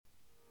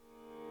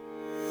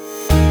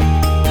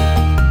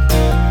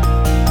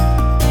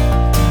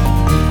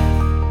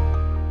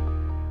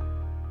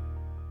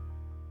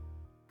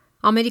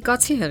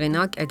Ամերիկացի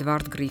հեղինակ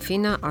Էդվարդ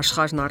Գրիֆինը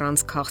 «Աշխարհն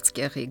առանց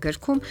քաղցկեղի»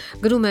 գրքում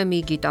գրում է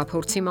մի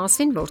գիտափորձի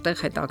մասին, որտեղ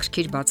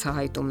հետաքրքիր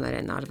բացահայտումներ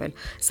են արվել,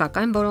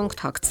 սակայն որոնք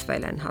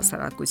թաքցվել են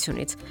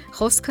հասարակությունից։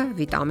 Խոսքը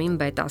վիտամին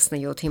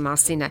B17-ի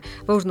մասին է,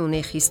 որն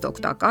ունի խիստ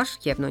օգտակար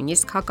եւ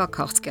նույնիսկ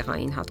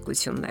հակաքաղցկեղային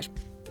հատկություններ։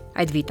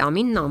 Այդ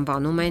վիտամինն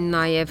անվանում են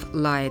նաև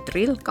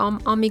լաետրիլ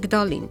կամ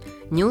ամիգդալին,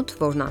 նյութ,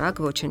 որն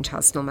արագ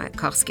ոչնչացնում է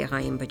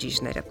քաղցկեղային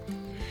բջիջները։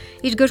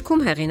 Իր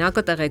գրքում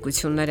հեղինակը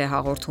տեղեկություններ է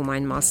հաղորդում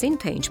այն մասին,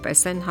 թե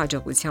ինչպես են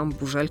հաջողությամբ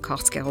բուժել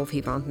քաղցկեղով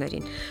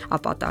հիվանդներին,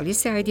 ապա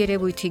տալիս է այդ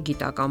երևույթի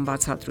գիտական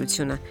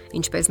բացատրությունը,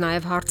 ինչպես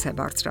նաև հարց է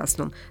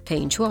բարձրացնում, թե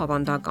ինչու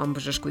ավանդական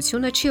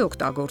բժշկությունը չի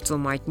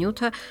օգտագործում այդ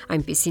նյութը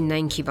այնպիսի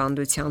նենգ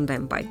հիվանդության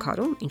դեմ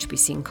պայքարում,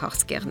 ինչպիսին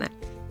քաղցկեղն է։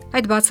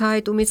 Այդ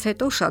բացահայտումից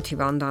հետո շատ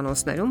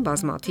հիվանդանոցներում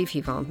բազմաթիվ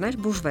հիվանդներ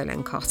բուժվել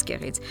են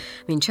քաղցկեղից,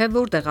 մինչև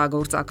որ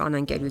դեղագործական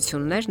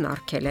ընկերություններն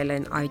արգելել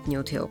են այդ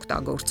նյութի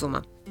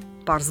օգտագործումը։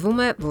 Պարզվում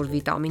է, որ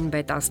վիտամին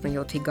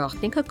B17-ի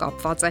գաղտնիքը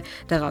կապված է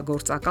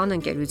դեղագործական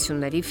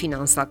ընկերությունների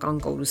ֆինանսական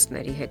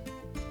կորուստների հետ։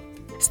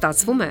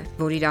 Ստացվում է,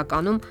 որ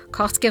իրականում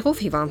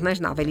քաղցկեղով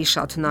հիվանդներն ավելի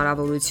շատ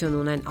հնարավորություն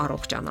ունեն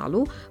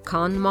առողջանալու,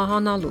 քան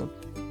մահանալու։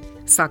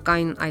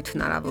 Սակայն այդ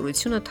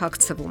հնարավորությունը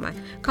թաքցվում է,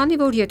 քանի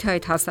որ եթե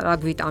այդ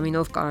հասարակ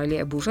վիտամինով կարելի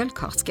է բուժել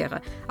քաղցկեղը,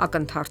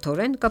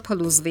 ակնթարթորեն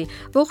կփլուզվի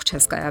ողջ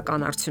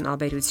հսկայական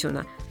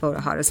արդյունաբերությունը,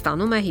 որը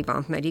հարստանում է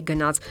հիվանդների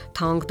գնած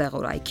թանկ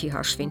դեղորայքի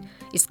հաշվին։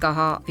 Իսկ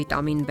ահա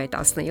վիտամին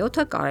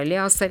B17-ը կարելի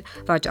է ասել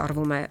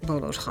վաճառվում է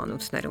բոլոր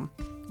խանութներում։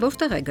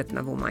 Որտեղ է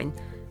գտնվում այն։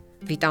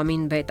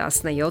 Վիտամին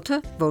B17-ը,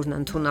 որն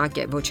ընդունակ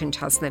է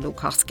ոչնչացնելու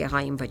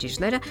քաղցկեղային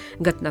բջիջները,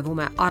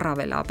 գտնվում է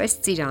առավելապես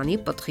ծիրանի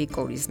պտղի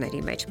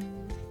կորիզների մեջ։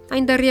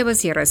 Այն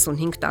դեռևս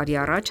 35 տարի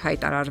առաջ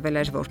հայտարարվել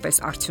էր որպես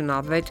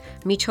արդյունավետ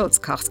միջոց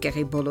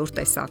քաղցկեղի բոլոր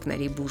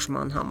տեսակների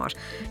բուժման համար։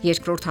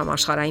 Երկրորդ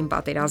համաշխարհային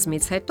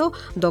պատերազմից հետո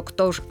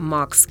դոկտոր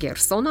Մաքս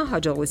Գերսոնը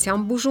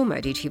հաջողությամբ բուժում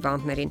էր իր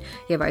հիվանդներին,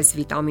 եւ այս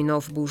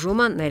վիտամինով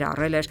բուժումը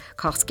ներառել էր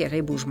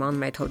քաղցկեղի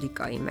բուժման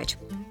մեթոդիկայի մեջ։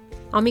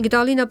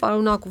 Ամիգդալինը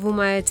պարունակվում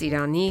է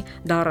ծիրանի,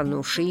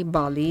 դառնուշի,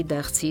 բալի,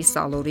 դեղցի,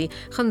 սալորի,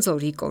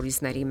 խնձորի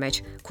կորիզների մեջ,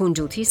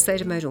 քունջութի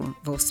սերմերում,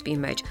 ոսպի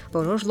մեջ,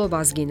 որոշ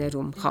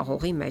լոբազգիներում,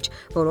 խաղողի մեջ,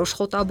 որոշ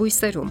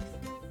խոտաբույսերում,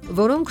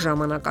 որոնք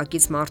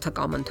ժամանակակից մարդը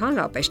կամ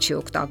ընդհանրապես չի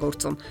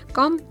օգտագործում,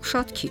 կամ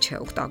շատ քիչ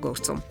է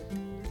օգտագործում։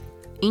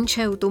 Ինչ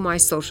է ուտում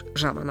այսօր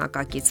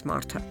ժամանակակից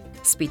մարդը։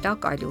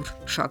 Սպիտակ ալյուր,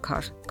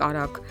 շաքար,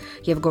 կարագ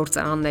եւ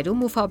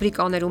գործարաններում ու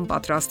ֆաբրիկաներում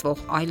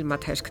պատրաստվող այլ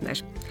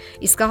մթերքներ։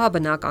 Իսկ ահա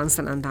բնական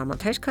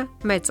սննդամթերքը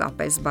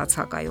մեծապես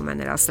բացակայում է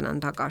նրա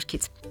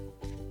սննդակարգից։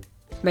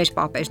 Մեր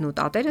պապերն ու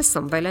տատերը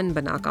սնվել են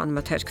բնական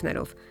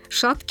մթերքներով,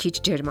 շատ քիչ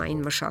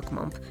ջերմային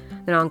մշակմամբ։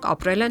 Նրանք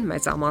ապրել են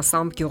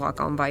մեծամասամբ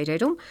գյուղական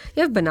վայրերում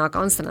եւ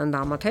բնական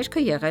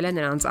սննդամթերքը եղել է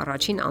նրանց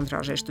առաջին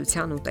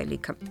անհրաժեշտության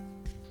ուտելիքը։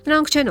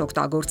 Նրանք չեն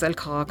օգտագործել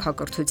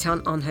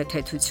քաղաքակրթության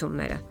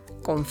անհեթեթությունները,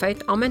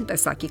 կոնֆետ, ամեն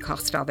տեսակի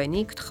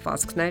քաղցրավենիք,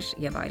 թխվածքներ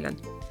եւ այլն։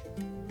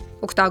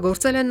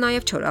 Օգտագործել են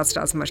նաեւ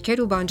չորացրած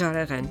մրգեր ու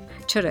բանջարեղեն,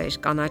 չրեր,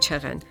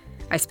 կանաչեղեն։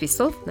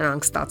 Այսպիսով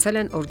նրանք ստացել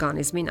են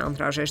օրգանիզմին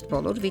անհրաժեշտ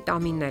բոլոր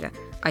վիտամինները,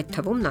 այդ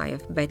թվում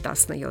նաեւ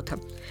B17-ը։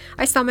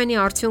 Այս ամենի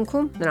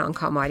արդյունքում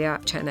նրանք համարյա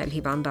չեն էլ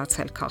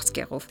հիվանդացել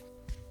քաղցկեղով։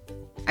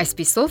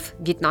 Այսպիսով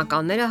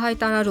գիտնականները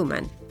հայտարարում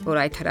են, որ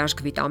այդ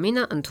հրաշք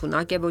վիտամինը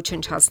ընդունակ է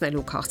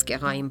ոչնչացնելու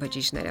քաղցկեղային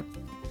բջիջները։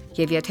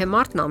 Եվ եթե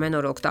մարդն ամեն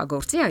օր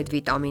օգտագործի այդ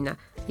վիտամինը,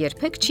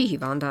 երբեք չի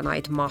հիվանդանա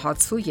այդ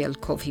մահացու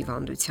ելքով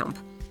հիվանդությամբ։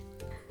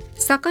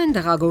 Սակայն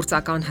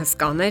դեղագործական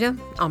հսկաները,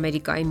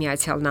 Ամերիկայի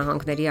Միացյալ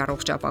Նահանգների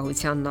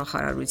առողջապահության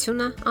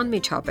նախարարությունը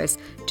անմիջապես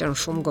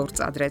ճնշում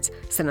գործադրեց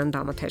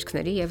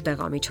սննդամթերքների եւ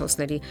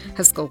դեղամիջոցների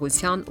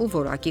հսկողության ու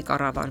որակի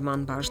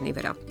կառավարման բաժնի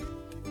վրա։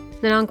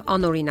 Նրանք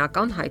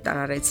անօրինական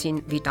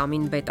հայտարարեցին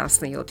վիտամին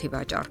B17-ի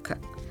վաճառքը։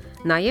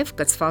 Նաև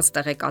կցված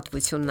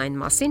տեղեկատվությունն այն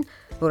մասին,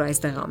 որ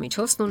այս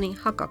դեղամիջոցն ունի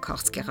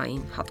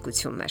հակաքաղցկեղային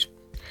հատկություններ։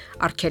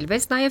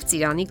 Արգելվեց նաև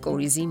ծիրանի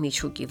կորիզի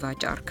միջուկի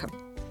վաճառքը։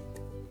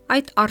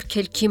 Այդ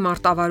արգելքի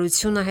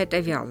մարտավարությունը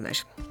հետևյալն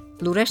էր։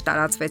 Լուրեր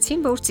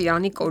տարածվեցին, որ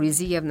ծիրանի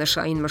կորիզի եւ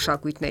նշային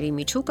մշակույթների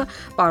միջուկը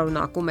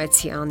պարունակում է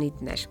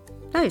ցիանիդներ։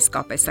 Դա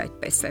իսկապես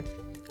այդպես է։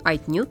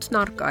 Այդ նյութն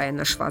առկա է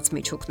նշված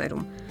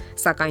միջուկներում,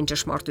 սակայն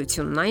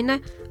ճշմարտությունն այն է,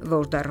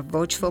 որ դեռ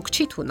ոչ ոք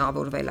չի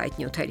թունավորվել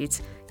այդ նյութերից,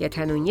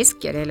 եթե նույնիսկ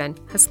կերել են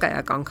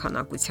հսկայական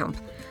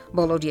քանակությամբ։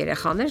 Բոլոր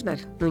երեխաներն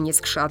էլ,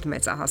 նույնիսկ շատ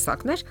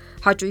մեծահասակներ,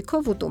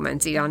 հաճույքով ուտում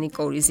են ծիրանի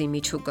կորիզի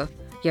միջուկը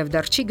եւ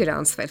դեռ չի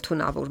գրանցվել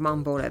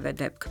թունավորման որևէ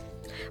դեպք։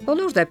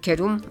 Բոլոր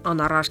դեպքերում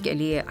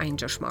անառարկելի է այն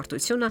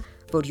ճշմարտությունը,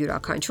 որ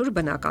յուրաքանչյուր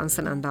բնական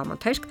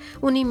սննդամթերք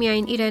ունի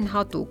միայն իրեն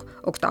հատուկ,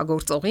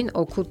 օգտագործողին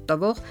օգուտ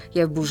տվող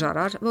եւ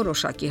բուժարար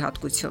որոշակի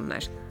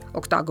հատկություններ։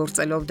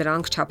 Օգտագործելով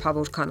դրանք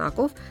չափավոր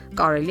քանակով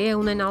կարելի է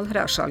ունենալ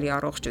հրաշալի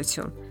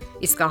առողջություն։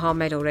 Իսկ ահա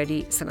մեր օրերի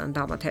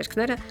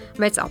սննդամթերքները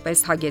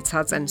մեծապես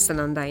հագեցած են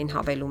սննդային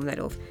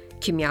հավելումներով,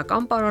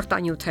 քիմիական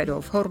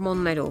պարարտանյութերով,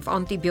 հորմոններով,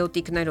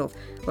 անտիբիոտիկներով,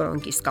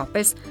 որոնք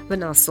իսկապես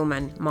վնասում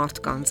են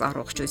մարդկանց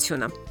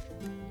առողջությունը։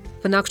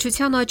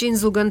 Բնակչության աճին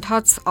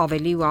զուգընթաց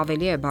ավելի ու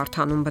ավելի է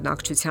բարդանում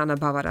բնակչությանը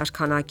բավարար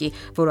քանակի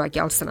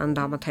որակյալ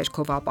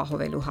սննդամթերքով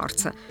ապահովելու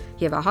հարցը,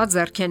 եւ ահա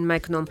ձեռք են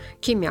մեկնում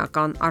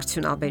քիմիական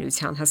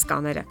արդյունաբերության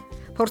հսկաները։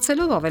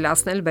 Փորձելով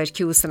ավելացնել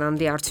բերքի ու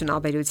սննդի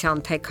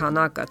արդյունաբերության թե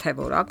քանակը, թե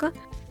որակը,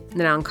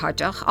 նրանք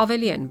հաճախ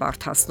ավելի են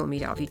բարդացնում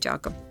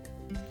իրավիճակը։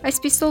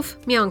 Այսպիսով,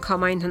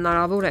 միանգամայն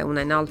հնարավոր է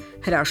ունենալ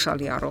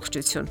հրաշալի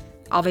առողջություն,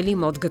 ավելի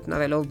մոտ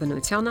գտնվելով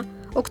բնությանը,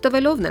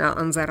 օգտվելով նրա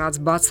ընձեռած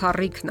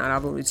բացառիկ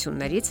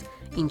հնարավորություններից,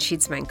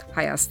 ինչից մենք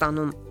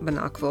Հայաստանում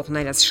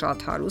բնակվողներս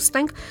շատ հարուստ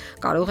ենք,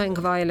 կարող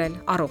ենք վայելել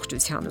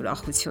առողջության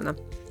ուրախությունը։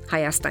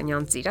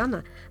 Հայաստանյան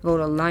ծիրանը,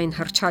 որը լայն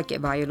հռչակ է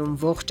վայելում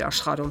ողջ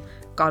աշխարհում,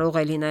 կարող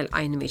է լինել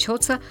այն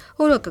միջոցը,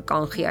 որը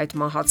կկանխի այդ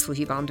մահացու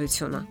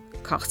հիվանդությունը՝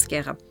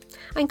 քաղցկեղը։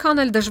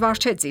 Այնքան էլ դժվար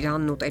չէ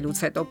ծիրանն ուտելուց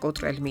հետո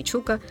կոտրել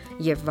միջուկը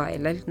եւ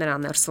վայելել նրա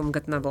ներսում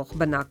գտնվող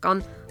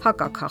բնական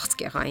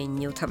հակաքաղցկեղային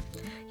նյութը։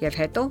 Եվ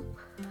հետո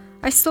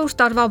այսօր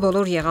տարվա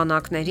բոլոր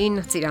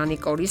եղանակներին ծիրանի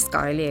կորիստ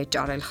կարելի է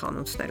ճարել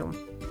խանութներում։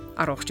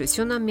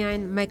 Առողջությունը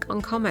միայն մեկ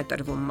անգամ է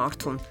տրվում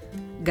մարդուն։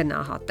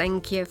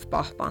 Գնահատենք եւ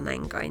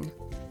պահպանենք այն։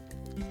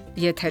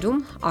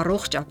 Եթերում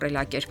առողջ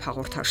ապրելակերպ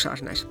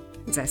հաղորդաշարներ։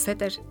 Ձեզ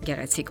հետ է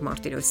Գեղեցիկ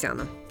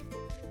Մարտիրոսյանը։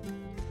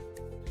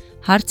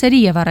 Հարցերի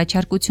եւ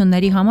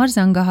առաջարկությունների համար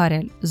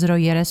զանգահարել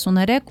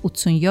 033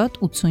 87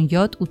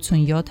 87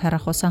 87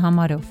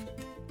 հեռախոսահամարով։